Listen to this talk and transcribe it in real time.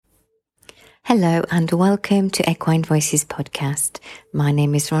Hello and welcome to Equine Voices podcast. My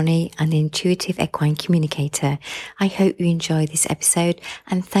name is Ronnie, an intuitive equine communicator. I hope you enjoy this episode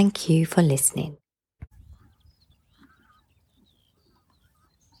and thank you for listening.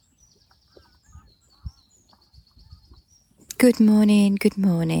 Good morning.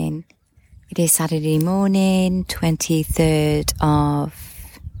 It is Saturday morning,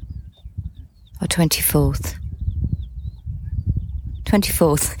 24th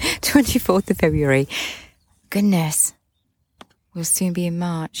of February. Goodness, we'll soon be in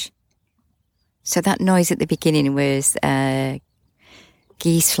March. So that noise at the beginning was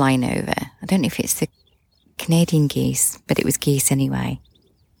geese flying over. I don't know if it's the Canadian geese, but it was geese anyway.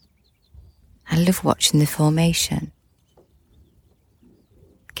 I love watching the formation.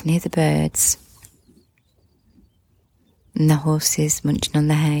 You can hear the birds and the horses munching on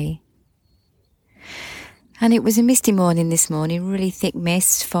the hay. And it was a misty morning this morning, really thick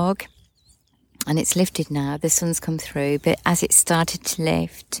mist, fog. And it's lifted now, the sun's come through, but as it started to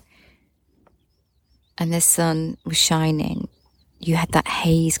lift and the sun was shining, you had that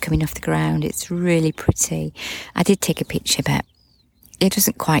haze coming off the ground. It's really pretty. I did take a picture, but it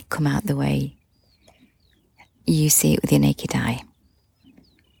doesn't quite come out the way you see it with your naked eye.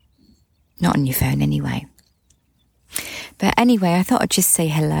 Not on your phone anyway. But anyway, I thought I'd just say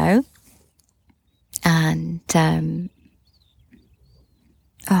hello. And,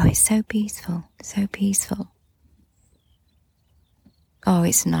 it's so peaceful. Oh,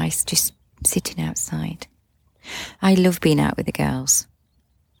 it's nice just sitting outside. I love being out with the girls.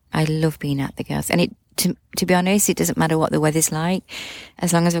 And to be honest, it doesn't matter what the weather's like,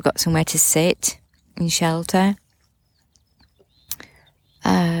 as long as I've got somewhere to sit in shelter.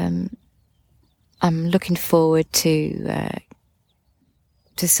 I'm looking forward to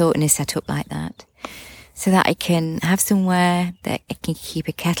sorting a setup like that, so that I can have somewhere that I can keep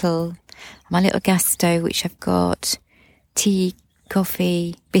a kettle, my little gas stove, which I've got, tea,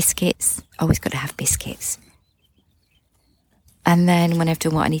 coffee, biscuits. Always got to have biscuits. And then when I've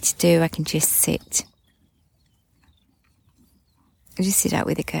done what I need to do, I can just sit. Out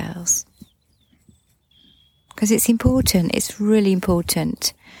with the girls. Because it's important. It's really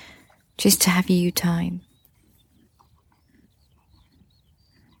important just to have you time.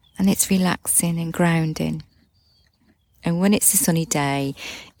 And it's relaxing and grounding. And when it's a sunny day,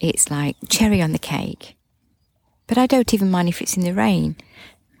 it's like cherry on the cake. But I don't even mind if it's in the rain.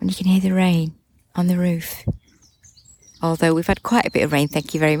 And you can hear the rain on the roof. Although we've had quite a bit of rain,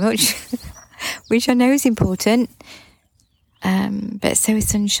 thank you very much. Which I know is important. But so is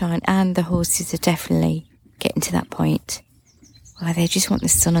sunshine. And the horses are definitely getting to that point where they just want the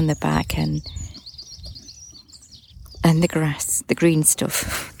sun on their back and the grass, the green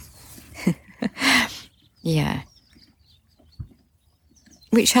stuff. Yeah.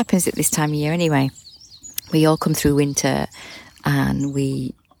 Which happens at this time of year anyway. We all come through winter and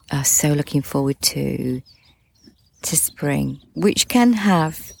we are so looking forward to spring, which can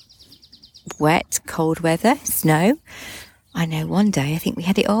have wet, cold weather, snow. I know one day I think we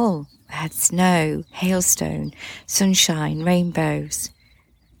had it all. We had snow, hailstone, sunshine, rainbows,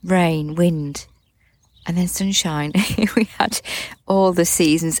 rain, wind, and then sunshine. We had all the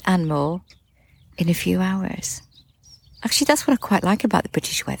seasons and more in a few hours. Actually, that's what I quite like about the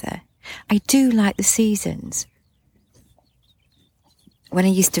British weather. I do like the seasons. When I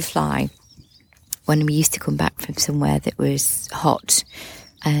used to fly, when we used to come back from somewhere that was hot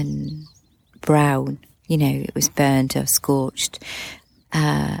and brown, it was burnt or scorched,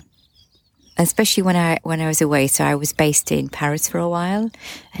 especially when I was away. So I was based in Paris for a while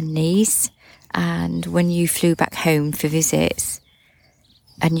and Nice. And when you flew back home for visits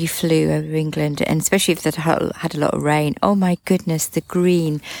and you flew over England, and especially if that had a lot of rain, oh my goodness, the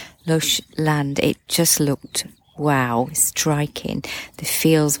green, lush land, it just looked, wow, striking. The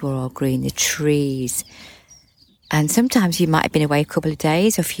fields were all green, the trees. And sometimes you might have been away a couple of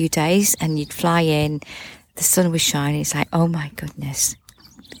days or a few days and you'd fly in, the sun was shining, it's like, oh my goodness,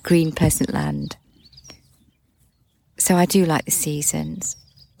 green, pleasant land. So I do like the seasons.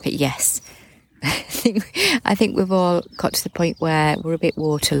 But yes, I think we've all got to the point where we're a bit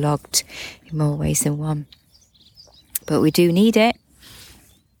waterlogged in more ways than one. But we do need it.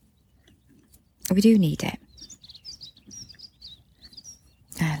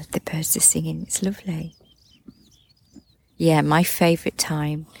 The birds are singing. It's lovely. Yeah, my favourite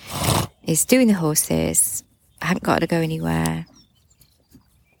time is doing the horses. I haven't got to go anywhere.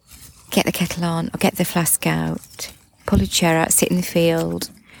 Get the kettle on or get the flask out. Pull a chair out, sit in the field.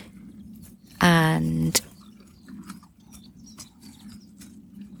 And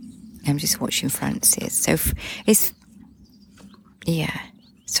I'm just watching Francis. So it's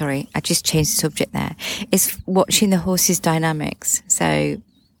sorry, I just changed the subject there, is watching the horses' dynamics. So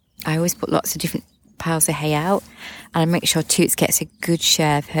I always put lots of different piles of hay out, and I make sure Toots gets a good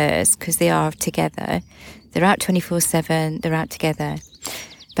share of hers, because they are together. They're out 24/7, they're out together.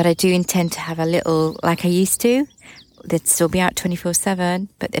 But I do intend to have a little, like I used to. They'd still be out 24/7,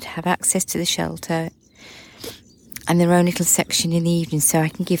 but they'd have access to the shelter and their own little section in the evening, so I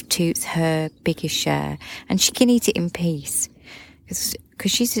can give Toots her biggest share, and she can eat it in peace.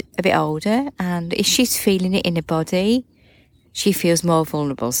 Because she's a bit older, and if she's feeling it in her body, she feels more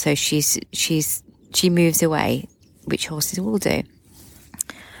vulnerable, so she moves away, which horses will do.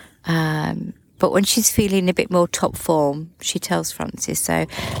 But when she's feeling a bit more top form, she tells Francis. So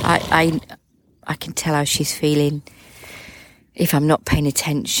I can tell how she's feeling if I'm not paying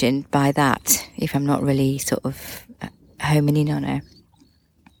attention by that, if I'm not really sort of homing in on her.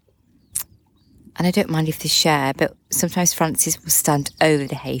 And I don't mind if they share, but sometimes Francis will stand over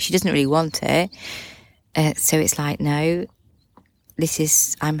the hay. She doesn't really want it. So it's like, no,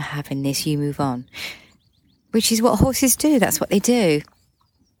 I'm having this, you move on. Which is what horses do. That's what they do.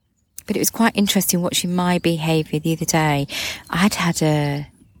 But it was quite interesting watching my behaviour the other day. I'd had a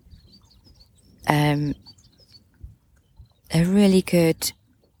really good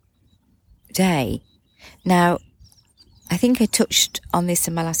day. Now, I think I touched on this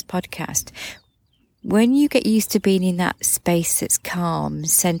in my last podcast. When you get used to being in that space that's calm,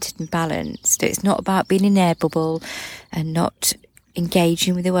 centred and balanced, it's not about being in an air bubble and not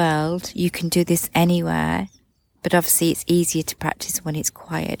engaging with the world. You can do this anywhere. But obviously it's easier to practice when it's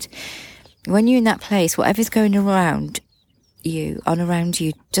quiet. When you're in that place, whatever's going around you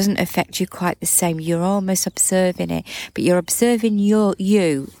doesn't affect you quite the same. You're almost observing it, but you're observing your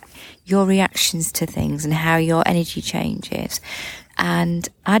reactions to things and how your energy changes. And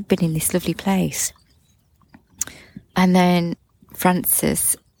I'd been in this lovely place. And then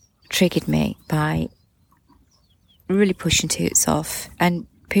Francis triggered me by really pushing Toots off, and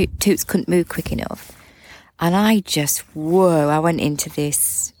Toots couldn't move quick enough. And I went into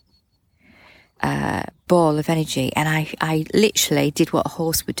this ball of energy, and I literally did what a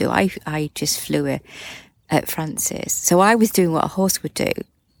horse would do. I just flew at Francis. So I was doing what a horse would do.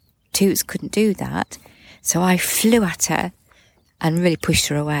 Toots couldn't do that. So I flew at her and really pushed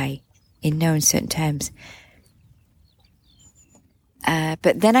her away in no uncertain terms.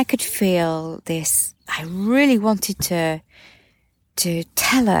 But then I could feel this. I really wanted to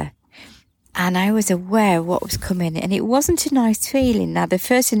tell her. And I was aware of what was coming, and it wasn't a nice feeling. Now, the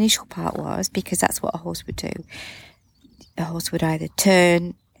first initial part was, because that's what a horse would do. A horse would either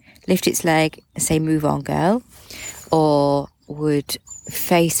turn, lift its leg and say, move on, girl, or would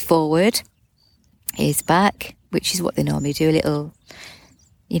face forward, ears back, which is what they normally do, a little,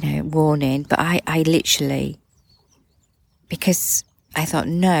 warning. But I literally, because I thought,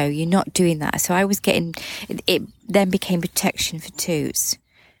 no, you're not doing that. So I was getting, it then became protection for Toots.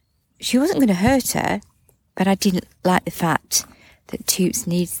 She wasn't going to hurt her, but I didn't like the fact that Toots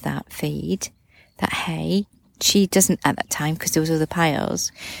needs that feed, that hay. She doesn't at that time because there was other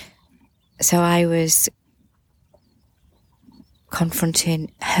piles. So I was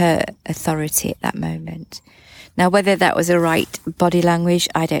confronting her authority at that moment. Now, whether that was a right body language,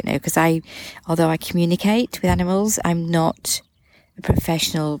 I don't know, because although I communicate with animals, I'm not a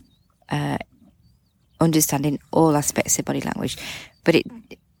professional understanding all aspects of body language. But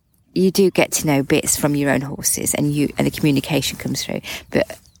you do get to know bits from your own horses, and the communication comes through.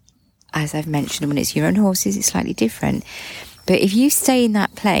 But as I've mentioned, when it's your own horses, it's slightly different. But if you stay in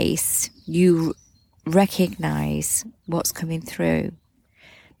that place, you recognise what's coming through.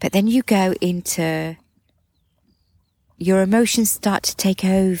 But then you go into, your emotions start to take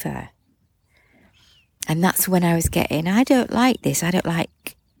over. And that's when I was getting, I don't like this. I don't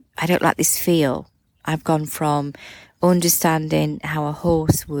like this feel. I've gone from understanding how a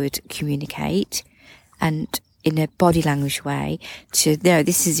horse would communicate and in a body language way to, no,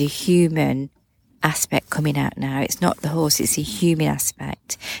 this is a human aspect coming out now. It's not the horse, it's a human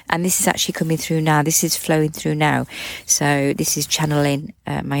aspect. And this is actually coming through now. This is flowing through now. So this is channeling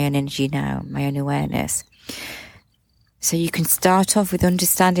my own energy now, my own awareness. So you can start off with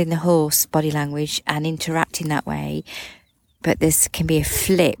understanding the horse body language and interacting that way. But this can be a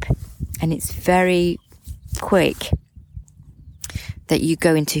flip, and it's very quick that you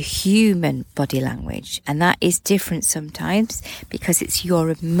go into human body language, and that is different sometimes because it's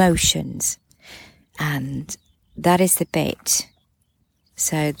your emotions, and that is the bit.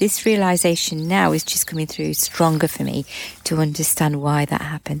 So this realization now is just coming through stronger for me to understand why that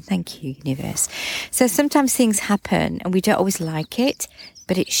happened. Thank you, universe. So sometimes things happen and we don't always like it,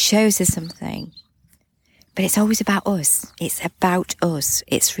 but it shows us something. But it's always about us. It's about us.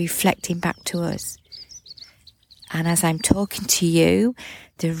 It's reflecting back to us. And as I'm talking to you,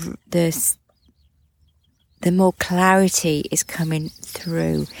 the more clarity is coming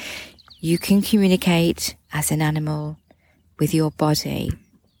through. You can communicate as an animal with your body,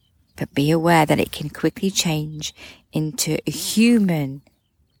 but be aware that it can quickly change into a human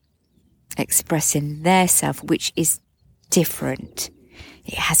expressing their self, which is different.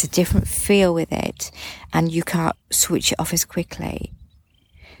 It has a different feel with it, and you can't switch it off as quickly.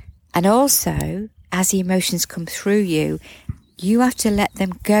 And also, as the emotions come through you, you have to let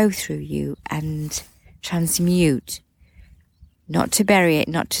them go through you and transmute. Not to bury it,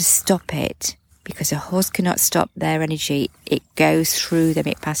 not to stop it, because a horse cannot stop their energy. It goes through them,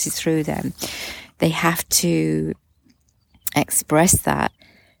 it passes through them. They have to express that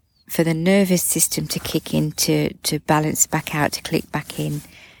for the nervous system to kick in, to balance back out, to click back in.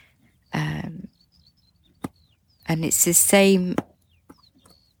 And it's the same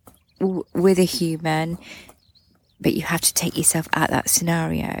with a human, but you have to take yourself out of that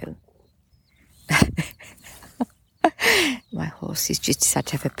scenario. My horse has just decided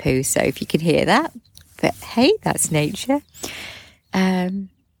to have a poo, so if you can hear that, but hey, that's nature.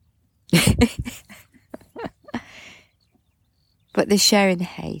 But they're sharing the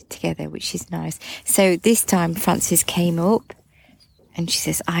hay together, which is nice. So this time Frances came up and she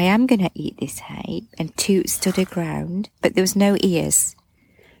says, I am going to eat this hay. And Toot stood her ground, but there was no ears.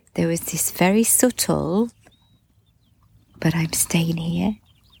 There was this very subtle, but I'm staying here.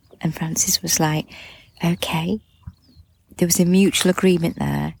 And Frances was like, okay. There was a mutual agreement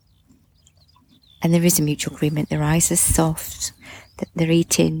there. And there is a mutual agreement. Their eyes are soft. That they're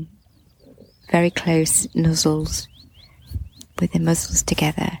eating very close nuzzles with their muzzles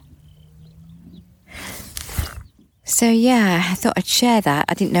together. So yeah, I thought I'd share that.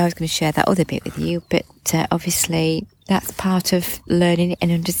 I didn't know I was going to share that other bit with you, but obviously that's part of learning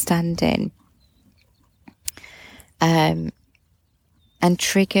and understanding. And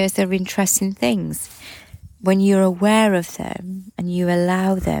triggers are interesting things. When you're aware of them and you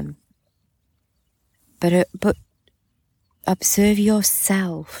allow them, but observe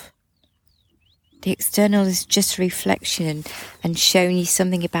yourself. The external is just a reflection and showing you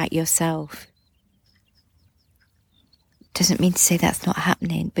something about yourself. Doesn't mean to say that's not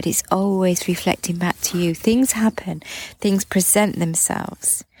happening, but it's always reflecting back to you. Things happen, things present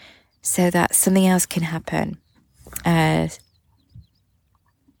themselves so that something else can happen.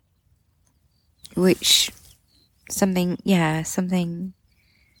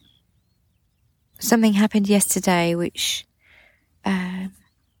 Something happened yesterday which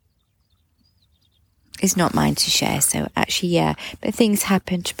is not mine to share. So actually, yeah, but things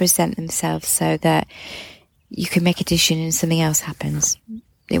happen to present themselves so that you can make a decision and something else happens.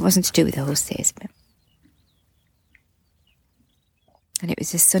 It wasn't to do with the horses, and it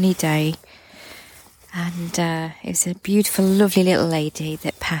was a sunny day, and it was a beautiful, lovely little lady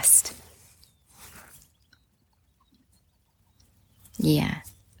that passed. Yeah,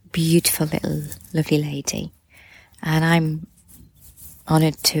 beautiful little, lovely lady, and I'm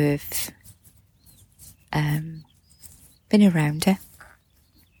honoured to have been around her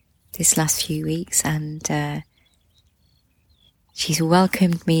this last few weeks, and she's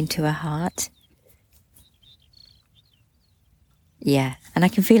welcomed me into her heart. Yeah, and I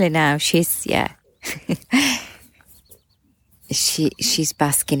can feel it now. She's she's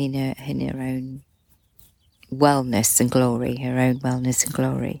basking in her own wellness and glory, her own wellness and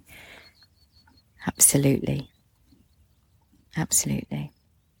glory. Absolutely.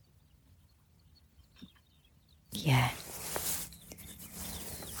 Yeah.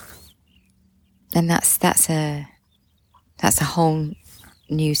 And that's a whole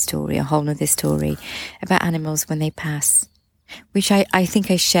new story, a whole other story about animals when they pass, which I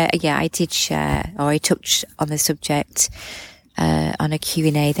think I share. Yeah, I did share, or I touched on the subject on a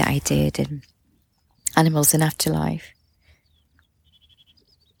Q&A that I did, and animals and afterlife.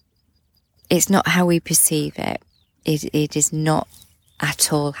 It's not how we perceive it. It is not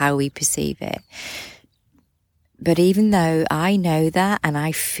at all how we perceive it. But even though I know that and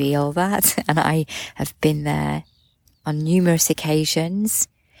I feel that and I have been there on numerous occasions,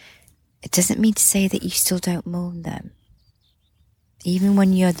 it doesn't mean to say that you still don't mourn them. Even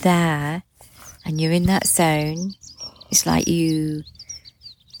when you're there and you're in that zone, it's like you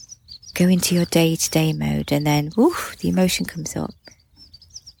go into your day-to-day mode and then, woof, the emotion comes up.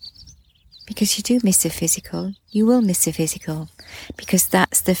 Because you do miss the physical. You will miss the physical. Because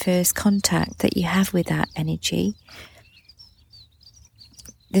that's the first contact that you have with that energy.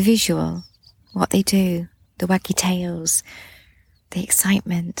 The visual, what they do, the waggly tails, the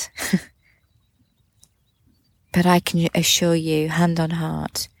excitement. But I can assure you, hand on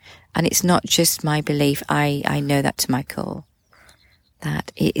heart, and it's not just my belief, I know that to my core,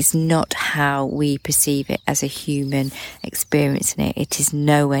 that it is not how we perceive it as a human experiencing it. It is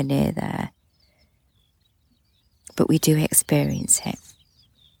nowhere near there. But we do experience it.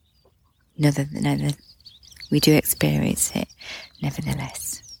 We do experience it,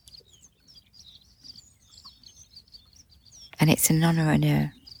 nevertheless. And it's an honour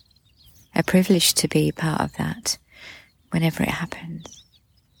and a privilege to be part of that whenever it happens.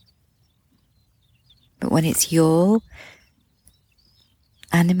 But when it's your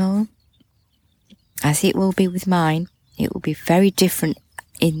animal, as it will be with mine, it will be very different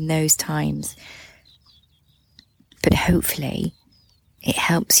in those times. But hopefully it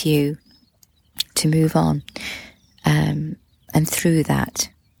helps you to move on and through that.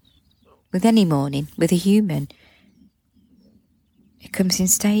 With any mourning, with a human, it comes in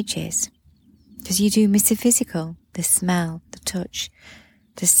stages. Because you do miss the physical, the smell, the touch,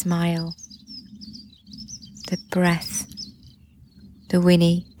 the smile, the breath, the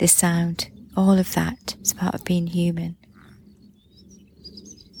whinny, the sound, all of that is part of being human.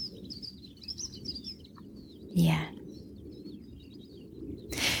 Yeah.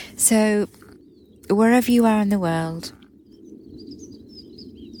 So, wherever you are in the world,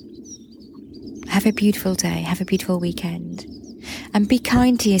 have a beautiful day, have a beautiful weekend. And be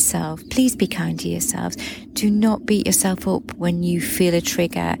kind to yourself. Please be kind to yourselves. Do not beat yourself up when you feel a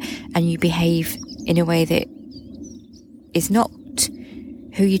trigger and you behave in a way that is not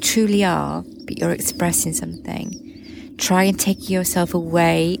who you truly are, but you're expressing something. Try and take yourself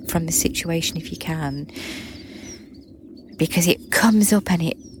away from the situation if you can, because it comes up and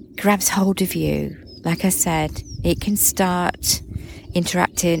it grabs hold of you. Like I said, it can start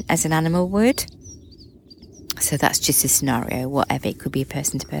interacting as an animal would. So that's just a scenario, whatever. It could be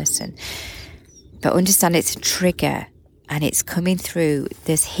person to person. But understand it's a trigger and it's coming through.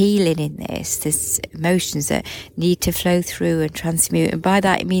 There's healing in this. There's emotions that need to flow through and transmute. And by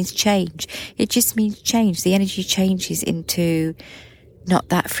that, it means change. It just means change. The energy changes into not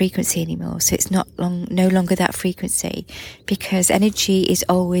that frequency anymore. So it's no longer that frequency, because energy is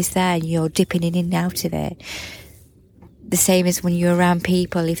always there and you're dipping in and out of it. The same as when you're around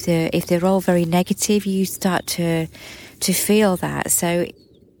people, if they're all very negative, you start to feel that. So,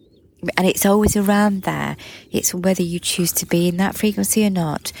 and it's always around there. It's whether you choose to be in that frequency or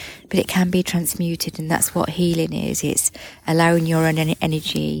not, but it can be transmuted, and that's what healing is. It's allowing your own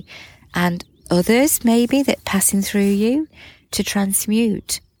energy and others maybe that passing through you to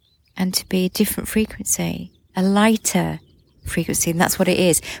transmute and to be a different frequency, a lighter frequency. And that's what it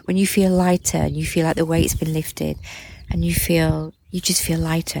is. When you feel lighter and you feel like the weight's been lifted, and you just feel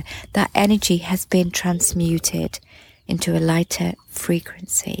lighter. That energy has been transmuted into a lighter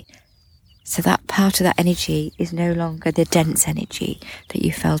frequency. So that part of that energy is no longer the dense energy that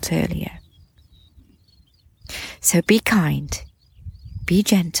you felt earlier. So be kind, be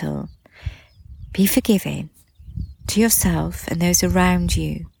gentle, be forgiving to yourself and those around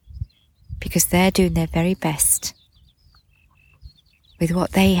you, because they're doing their very best with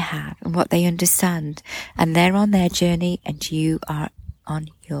what they have and what they understand, and they're on their journey and you are on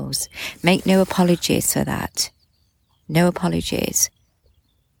yours. Make no apologies for that. No apologies.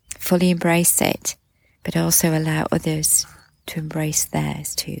 Fully embrace it, but also allow others to embrace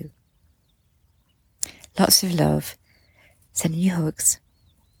theirs too. Lots of love, sending you hugs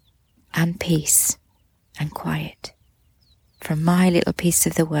and peace and quiet from my little piece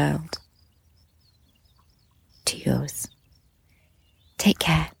of the world to yours. Take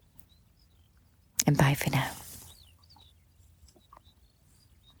care, and bye for now.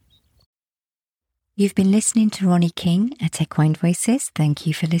 You've been listening to Ronnie King at Equine Voices. Thank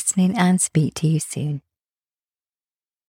you for listening, and speak to you soon.